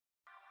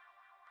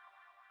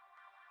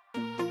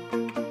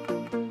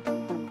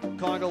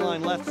Chicago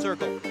line, left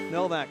circle.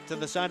 Novak to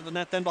the side of the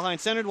net, then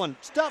behind, centered one,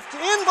 stuffed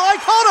in by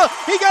Cota.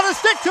 He got to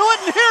stick to it,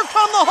 and here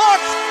come the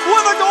Hawks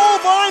with a goal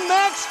by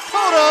Max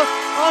Cota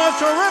on a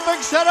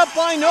terrific setup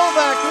by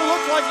Novak, who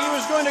looked like he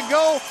was going to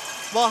go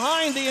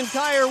behind the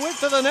entire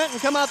width of the net and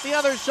come out the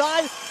other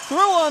side. Threw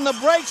on the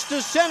brakes to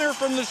center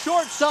from the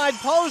short side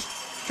post.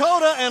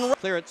 Cota and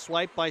clear it,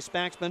 swiped by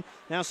Spaxman.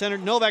 Now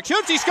centered, Novak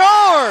shoots, he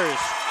scores!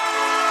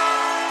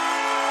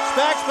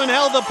 Spaxman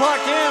held the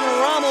puck in.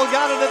 Rommel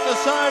got it at the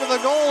side of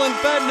the goal and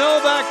fed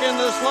Novak in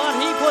the slot.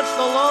 He puts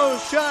the low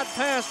shot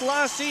past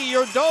Lassi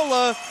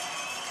Urdola.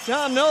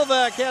 John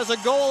Novak has a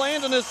goal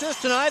and an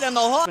assist tonight, and the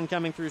Hawks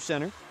coming through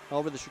center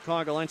over the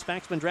Chicago line.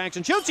 Spaxman drags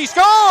and shoots. He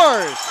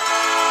scores!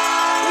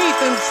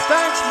 Ethan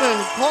Spaxman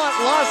caught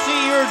Lassi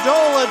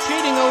Urdola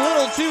cheating a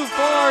little too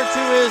far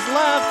to his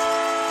left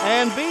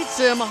and beats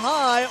him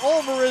high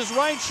over his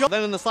right shoulder.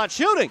 Then in the slot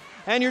shooting,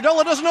 and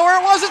Urdola doesn't know where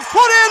it was. It's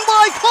put in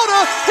by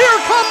Cota. Here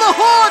come the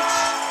Hawks!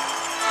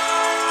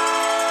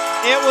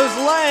 It was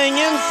laying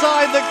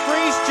inside the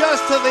crease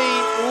just to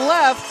the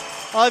left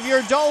of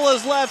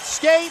Urdola's left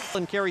skate.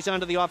 And carries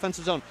onto the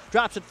offensive zone.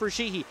 Drops it for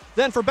Sheehy.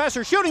 Then for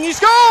Boeser shooting. He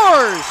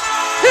scores!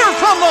 Here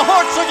come the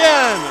Hawks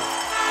again!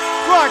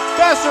 Brock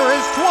Boeser,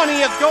 his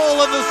 20th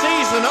goal of the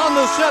season on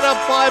the setup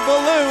by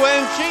Beaulieu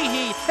and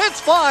Sheehy.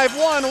 It's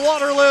 5-1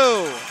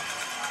 Waterloo.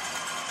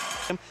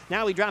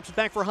 Now he drops it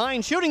back for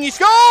Hine shooting. He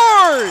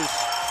scores!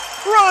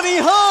 Ronnie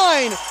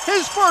Hine,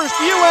 his first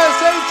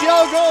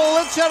USHL goal.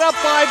 It's set up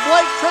by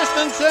Blake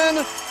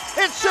Christensen.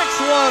 It's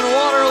 6-1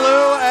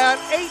 Waterloo at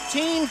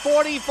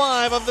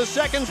 18:45 of the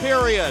second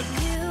period.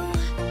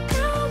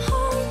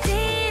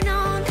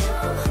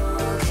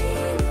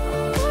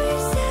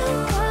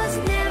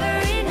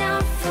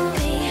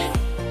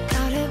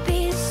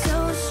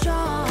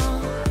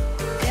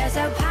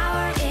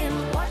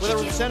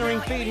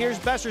 Centering feed, here's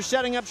Boeser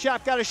setting up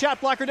shot, got a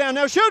shot blocker down,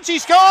 now shoots, he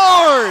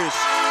scores!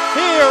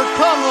 Here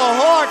come the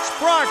Hawks.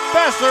 Brock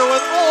Boeser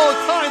with all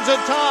kinds of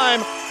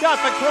time, got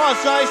the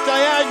cross-ice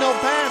diagonal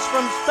pass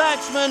from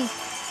Spaxman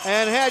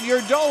and had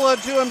Urdola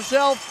to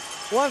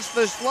himself once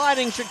the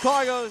sliding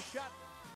Chicago shot.